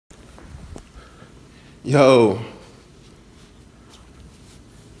Yo,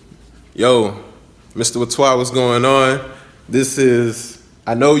 yo, Mr. Whaatwaa, what's going on? This is,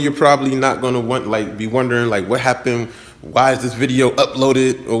 I know you're probably not gonna be wondering like what happened, why is this video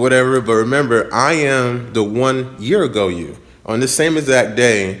uploaded or whatever, but remember, I am the 1 year ago you. On this same exact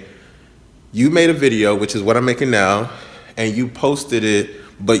day, you made a video, which is what I'm making now, and you posted it,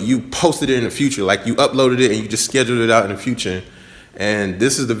 but you posted it in the future, like you uploaded it and you just scheduled it out in the future. And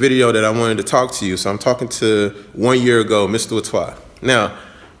this is the video that I wanted to talk to you. So I'm talking to 1 year ago, Mr. Whaatwaa. Now,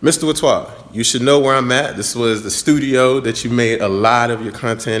 Mr. Whaatwaa, you should know where I'm at. This was the studio that you made a lot of your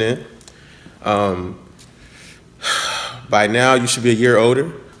content in. By now, you should be a year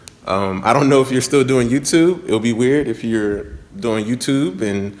older. I don't know if you're still doing YouTube. It'll be weird if you're doing YouTube,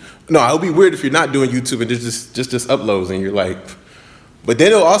 and no, it'll be weird if you're not doing YouTube and there's just uploads and you're like, but then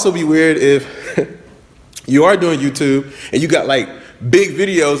it'll also be weird if you are doing YouTube and you got like big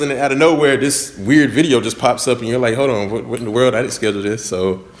videos and then out of nowhere this weird video just pops up and you're like, hold on, what in the world? I didn't schedule this.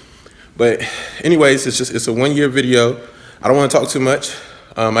 So, but anyways, it's a 1 year video. I don't want to talk too much.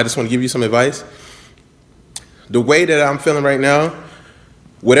 I just want to give you some advice. The way that I'm feeling right now,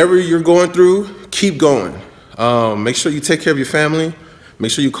 whatever you're going through, keep going. Make sure you take care of your family. Make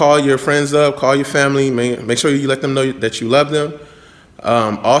sure you call your friends up, call your family. Make sure you let them know that you love them.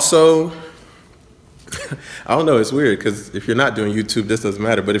 Also, I don't know, it's weird because if you're not doing YouTube, this doesn't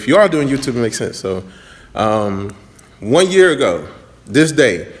matter. But if you are doing YouTube, it makes sense. So 1 year ago, this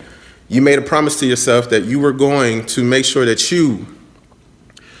day, you made a promise to yourself that you were going to make sure that you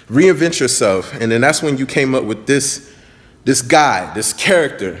reinvent yourself. And then that's when you came up with this guy, this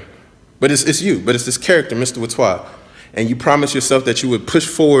character. But it's you, but it's this character, Mr. Whaatwaa. And you promised yourself that you would push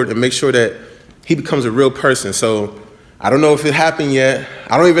forward and make sure that he becomes a real person. So I don't know if it happened yet.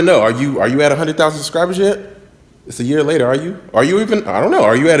 I don't even know. Are you at 100,000 subscribers yet? It's a year later. Are you? Are you even? I don't know.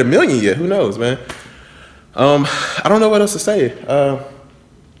 Are you at 1 million yet? Who knows, man? I don't know what else to say.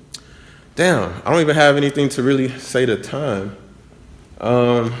 Damn, I don't even have anything to really say to time.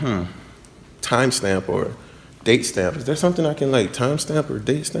 Timestamp or date stamp. Is there something I can like timestamp or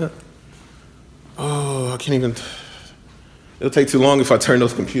date stamp? Oh, I can't even. It'll take too long if I turn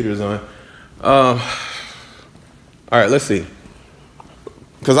those computers on. All right, let's see.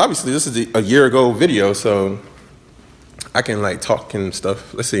 Because obviously this is a year ago video, so I can like talk and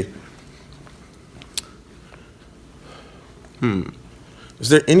stuff. Let's see. Is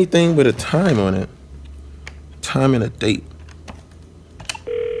there anything with a time on it? Time and a date.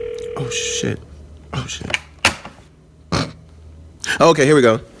 Oh shit. Oh shit. Okay, here we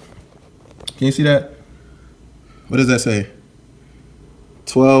go. Can you see that? What does that say?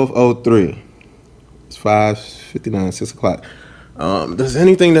 12:03. It's 5:59, 6 o'clock. Does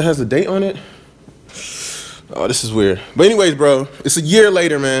anything that has a date on it? Oh, this is weird. But anyways, bro, it's a year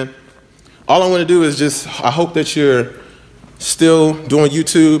later, man. All I want to do is I hope that you're still doing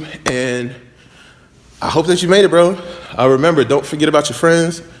YouTube, and I hope that you made it, bro. Remember, don't forget about your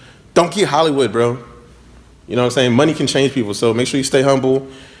friends. Don't get Hollywood, bro. You know what I'm saying? Money can change people, so make sure you stay humble.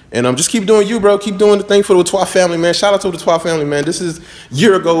 And just keep doing you, bro. Keep doing the thing for the Whaatwaa family, man. Shout out to the Whaatwaa family, man. This is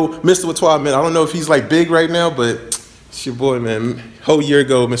year ago, Mr. Whaatwaa, man. I don't know if he's like big right now, but it's your boy, man. Whole year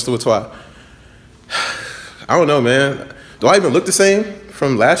ago, Mr. Whaatwaa. I don't know, man. Do I even look the same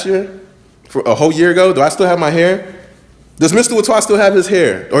from last year? For a whole year ago? Do I still have my hair? Does Mr. Whaatwaa still have his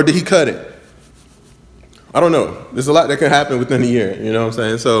hair, or did he cut it? I don't know. There's a lot that can happen within a year, you know what I'm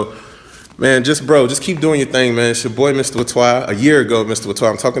saying? So, man, just keep doing your thing, man. It's your boy, Mr. Whaatwaa. A year ago, Mr. Whaatwaa.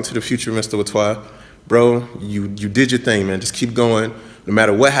 I'm talking to the future, Mr. Whaatwaa. Bro, you did your thing, man. Just keep going. No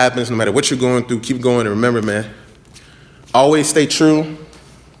matter what happens, no matter what you're going through, keep going. And remember, man, always stay true.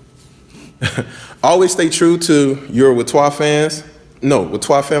 Always stay true to your Whaatwaa fans. No,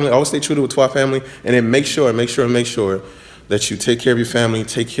 Whaatwaa family. Always stay true to Whaatwaa family. And then make sure that you take care of your family,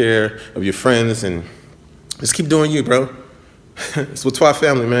 take care of your friends, and just keep doing you, bro. It's Whaatwaa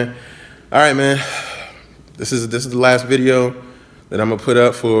family, man. All right, man. This is the last video that I'm gonna put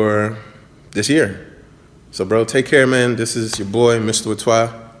up for this year. So, bro, take care, man. This is your boy, Mr. Whaatwaa.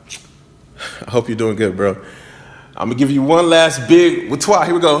 I hope you're doing good, bro. I'm gonna give you one last big Whaatwaa.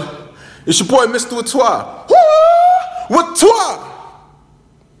 Here we go. It's your boy, Mr. Whaatwaa. Woo! Whaatwaa!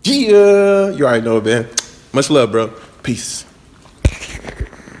 Yeah, you already know, man. Much love, bro. Peace.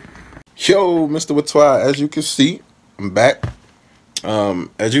 Yo, Mr. Whaatwaa, as you can see, I'm back.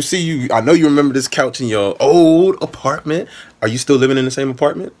 As you see, I know you remember this couch in your old apartment. Are you still living in the same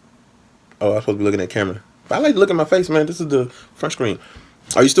apartment? Oh, I'm supposed to be looking at camera. But I like to look at my face, man. This is the front screen.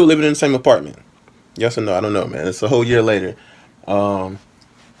 Are you still living in the same apartment? Yes or no? I don't know, man. It's a whole year later. I'm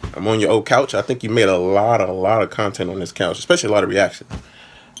on your old couch. I think you made a lot of content on this couch, especially a lot of reactions.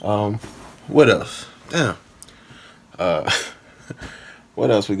 What else? Damn. What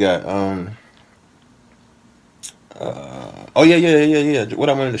else we got? Oh yeah. What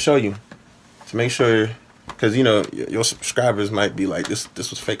I wanted to show you to make sure, because you know your subscribers might be like, this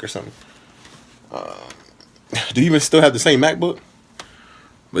was fake or something. Do you even still have the same MacBook?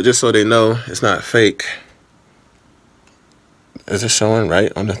 But just so they know it's not fake. Is it showing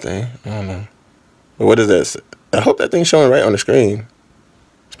right on the thing? I don't know. But what is that? I hope that thing's showing right on the screen.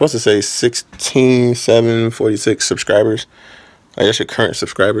 It's supposed to say 16,746 subscribers. I guess your current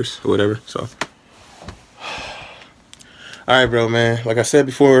subscribers or whatever. So, alright, bro, man. Like I said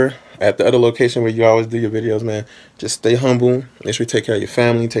before, at the other location where you always do your videos, man, just stay humble. Make sure you take care of your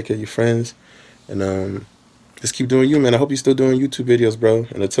family, take care of your friends. And just keep doing you, man. I hope you're still doing YouTube videos, bro.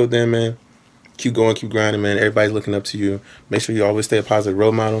 And until then, man, keep going, keep grinding, man. Everybody's looking up to you. Make sure you always stay a positive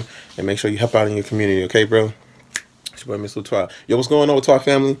role model. And make sure you help out in your community, okay, bro? It's your boy, Mr. Whaatwaa. Yo, what's going on, Whaatwaa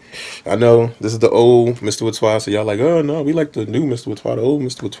family? I know this is the old Mr. Whaatwaa, so y'all like, oh, no, we like the new Mr. Whaatwaa. The old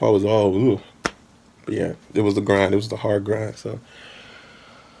Mr. Whaatwaa was all, ooh. But yeah, it was the grind. It was the hard grind, so.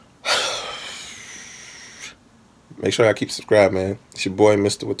 Make sure I keep subscribed, man. It's your boy,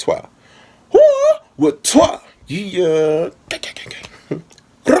 Mr. Whaatwaa. Whaatwaa! Yeah.